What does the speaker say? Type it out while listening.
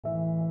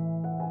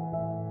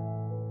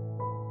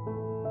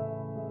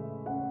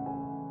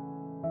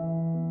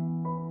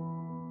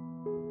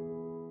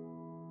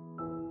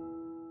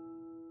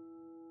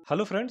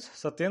Hello friends,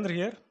 Satyendra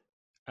here,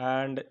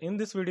 and in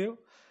this video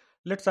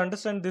let's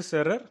understand this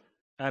error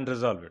and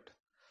resolve it.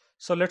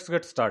 So let's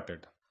get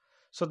started.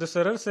 So this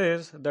error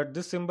says that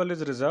this symbol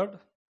is reserved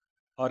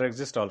or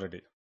exists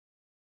already.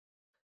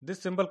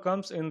 This symbol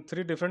comes in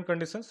three different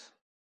conditions.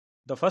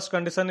 The first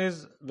condition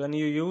is when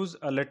you use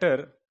a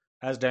letter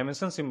as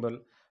dimension symbol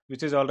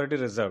which is already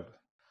reserved.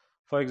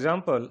 For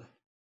example,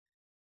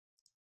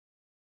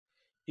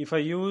 if I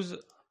use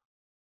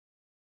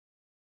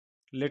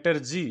letter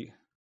G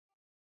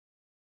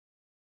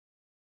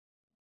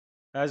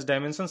as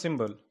dimension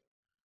symbol,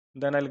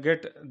 then I'll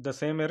get the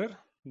same error.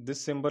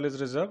 This symbol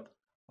is reserved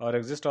or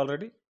exists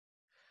already,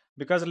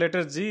 because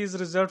letter G is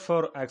reserved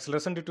for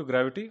acceleration due to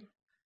gravity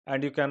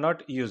and you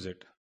cannot use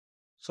it.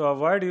 So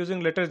avoid using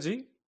letter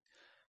G,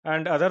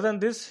 and other than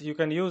this you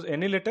can use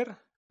any letter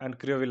and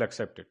Creo will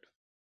accept it.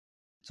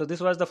 So this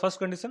was the first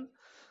condition.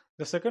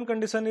 The second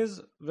condition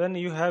is when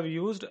you have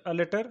used a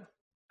letter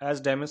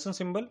as dimension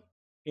symbol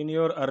in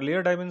your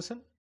earlier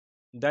dimension,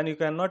 then you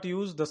cannot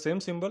use the same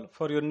symbol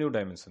for your new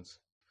dimensions.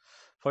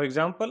 For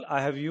example,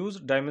 I have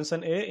used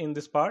dimension A in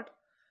this part,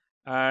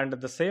 and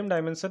the same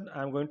dimension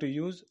I am going to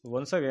use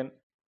once again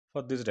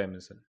for this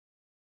dimension.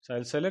 So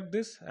I'll select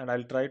this and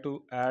I'll try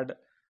to add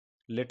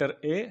letter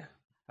A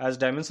as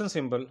dimension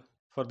symbol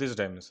for this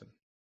dimension.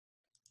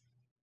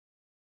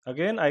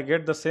 Again, I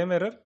get the same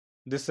error.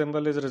 This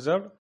symbol is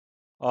reserved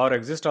or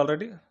exists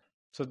already.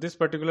 So this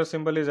particular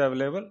symbol is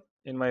available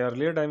in my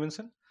earlier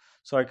dimension,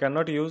 so I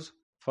cannot use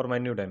for my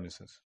new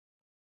dimensions.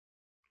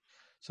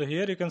 So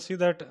here you can see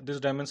that this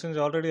dimension is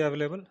already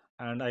available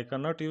and I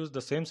cannot use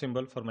the same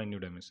symbol for my new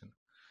dimension.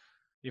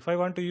 If I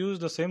want to use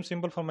the same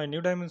symbol for my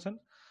new dimension,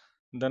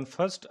 then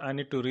first I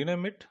need to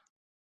rename it.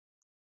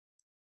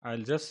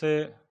 I'll just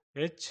say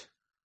H.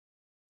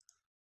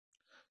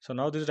 So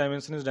now this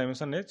dimension is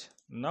dimension H.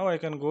 Now I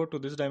can go to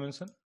this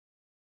dimension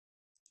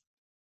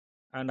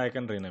and I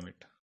can rename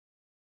it.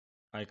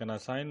 I can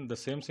assign the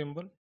same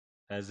symbol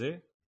as A,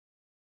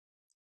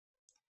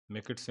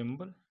 make it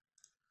symbol,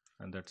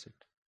 and that's it.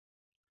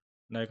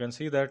 Now you can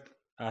see that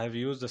I have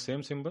used the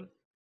same symbol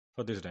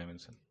for this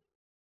dimension.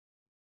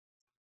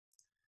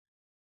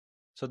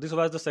 So this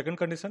was the second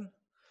condition.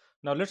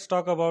 Now let's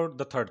talk about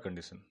the third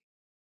condition.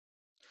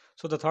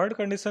 So the third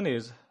condition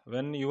is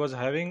when you was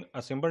having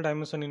a symbol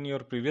dimension in your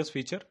previous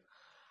feature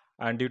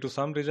and due to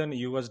some reason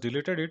you was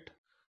deleted it.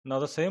 Now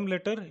the same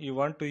letter you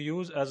want to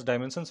use as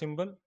dimension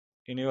symbol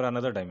in your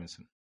another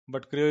dimension,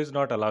 but Creo is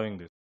not allowing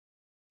this.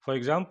 For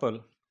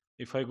example,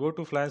 if I go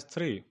to flange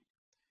 3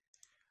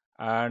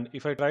 and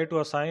if I try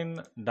to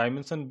assign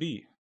dimension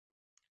B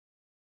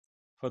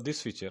for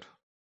this feature,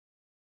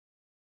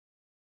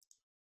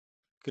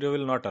 Creo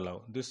will not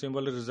allow. This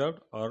symbol is reserved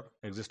or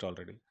exists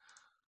already.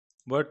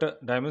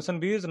 But dimension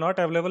B is not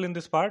available in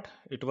this part.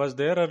 It was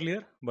there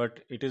earlier, but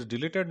it is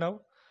deleted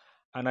now,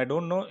 and I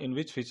don't know in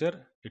which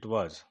feature it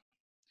was.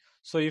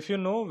 So if you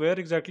know where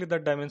exactly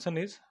that dimension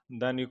is,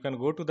 then you can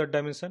go to that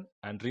dimension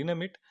and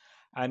rename it,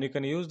 and you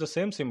can use the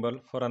same symbol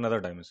for another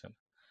dimension.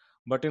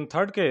 But in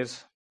third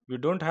case, we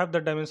don't have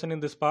that dimension in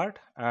this part,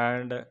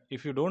 and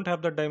if you don't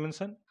have that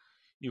dimension,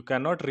 you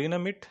cannot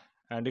rename it,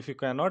 and if you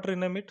cannot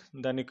rename it,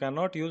 then you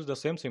cannot use the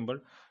same symbol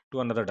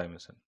to another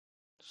dimension.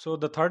 So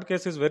the third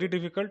case is very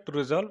difficult to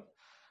resolve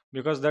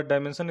because that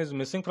dimension is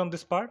missing from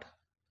this part.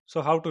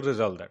 So how to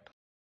resolve that?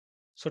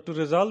 So to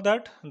resolve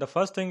that, the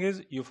first thing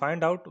is you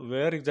find out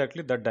where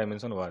exactly that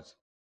dimension was.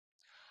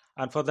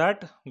 And for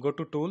that, go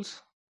to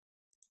Tools,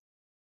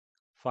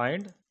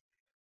 Find,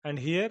 and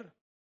here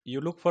you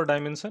look for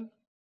dimension,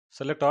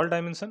 select all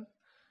dimension,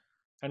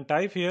 and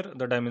type here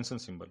the dimension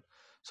symbol.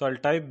 So I'll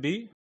type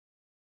B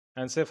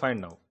and say Find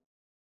Now.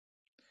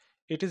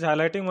 It is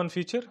highlighting one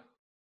feature.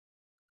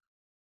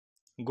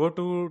 Go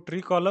to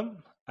Tree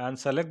column and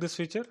select this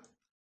feature,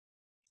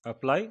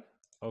 apply,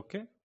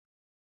 OK.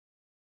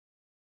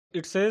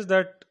 It says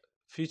that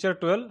feature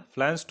 12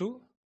 flange 2.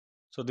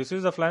 So this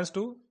is the flange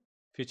 2,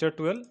 feature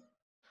 12.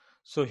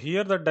 So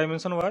here the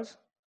dimension was,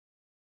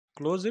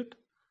 close it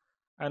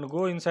and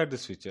go inside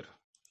this feature.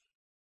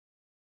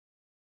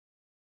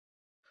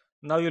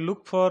 Now you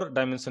look for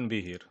dimension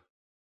B here.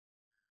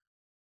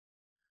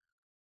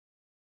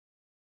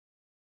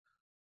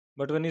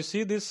 But when you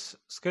see this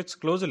sketch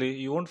closely,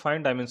 you won't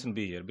find dimension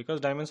B here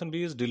because dimension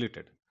B is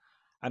deleted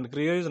and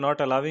Creo is not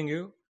allowing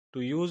you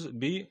to use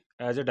B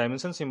as a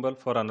dimension symbol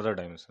for another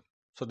dimension.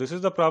 So this is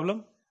the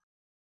problem.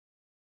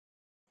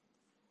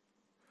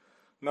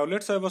 Now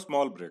let's have a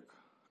small break,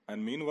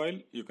 and meanwhile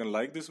you can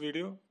like this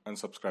video and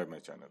subscribe my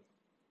channel.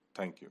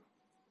 Thank you.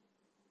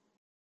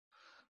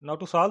 Now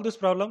to solve this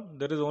problem,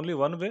 there is only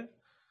one way,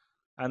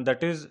 and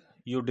that is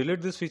you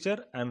delete this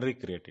feature and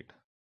recreate it.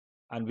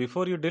 And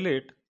before you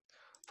delete,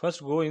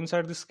 first go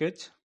inside the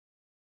sketch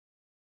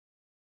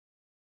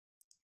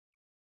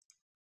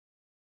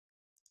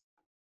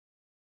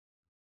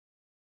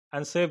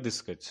and save this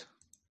sketch.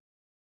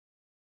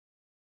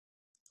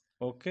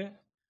 OK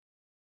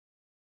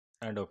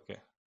and OK.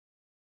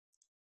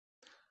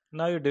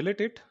 Now you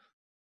delete it.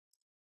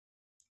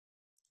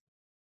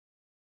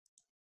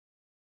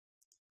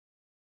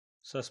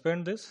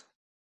 Suspend this.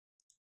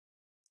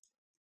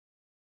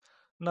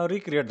 Now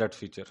recreate that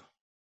feature.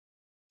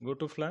 Go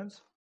to flange.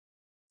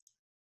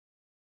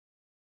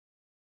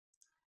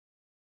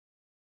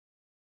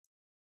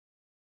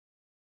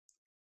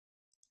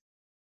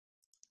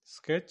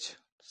 Sketch,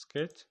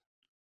 sketch,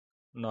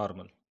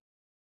 normal.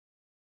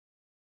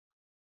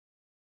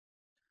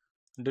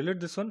 Delete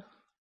this one.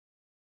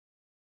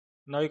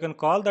 Now you can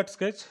call that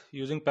sketch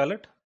using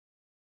palette.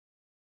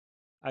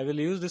 I will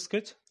use this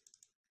sketch.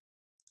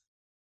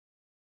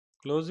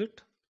 Close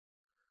it.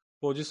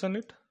 Position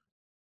it.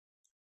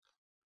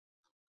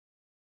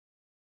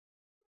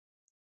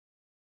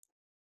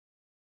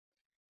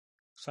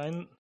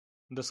 Assign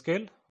the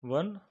scale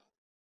 1.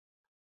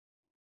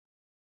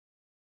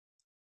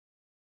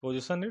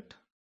 Position it.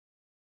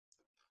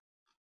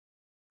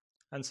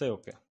 And say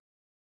OK.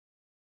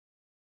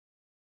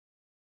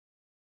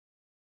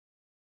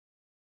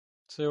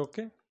 Say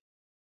OK.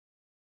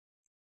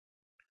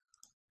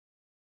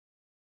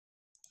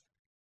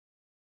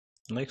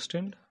 Now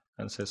extend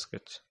and say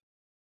sketch.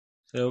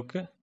 Say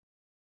OK.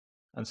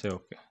 And say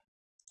OK.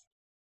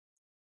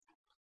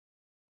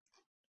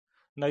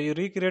 Now you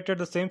recreated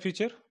the same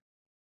feature.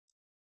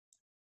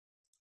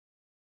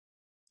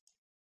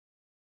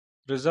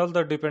 Resolve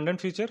the dependent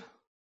feature.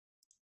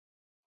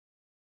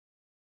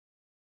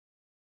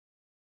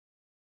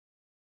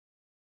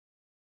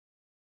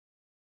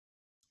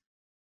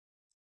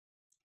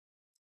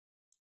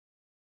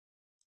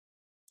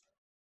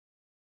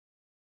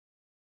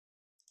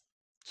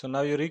 So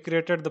now you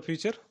recreated the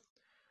feature.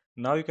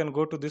 Now you can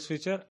go to this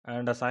feature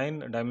and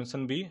assign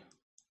dimension B,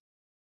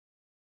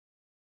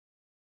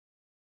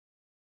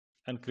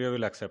 and Creo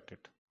will accept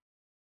it.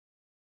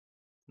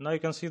 Now you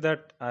can see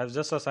that I have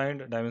just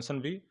assigned dimension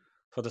B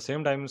for the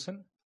same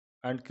dimension,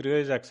 and Creo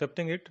is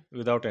accepting it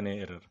without any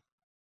error.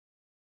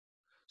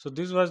 So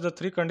this was the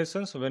 3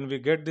 conditions when we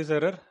get this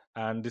error,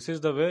 and this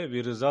is the way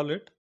we resolve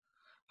it,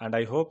 and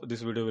I hope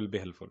this video will be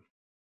helpful.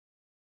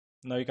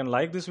 Now you can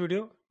like this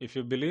video if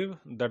you believe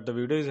that the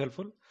video is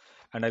helpful,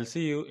 and I'll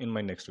see you in my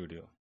next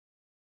video.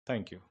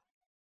 Thank you.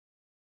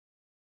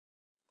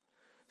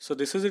 So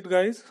this is it,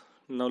 guys.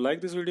 Now like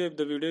this video if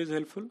the video is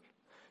helpful,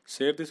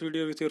 share this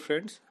video with your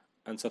friends,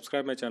 and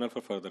subscribe my channel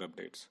for further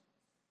updates.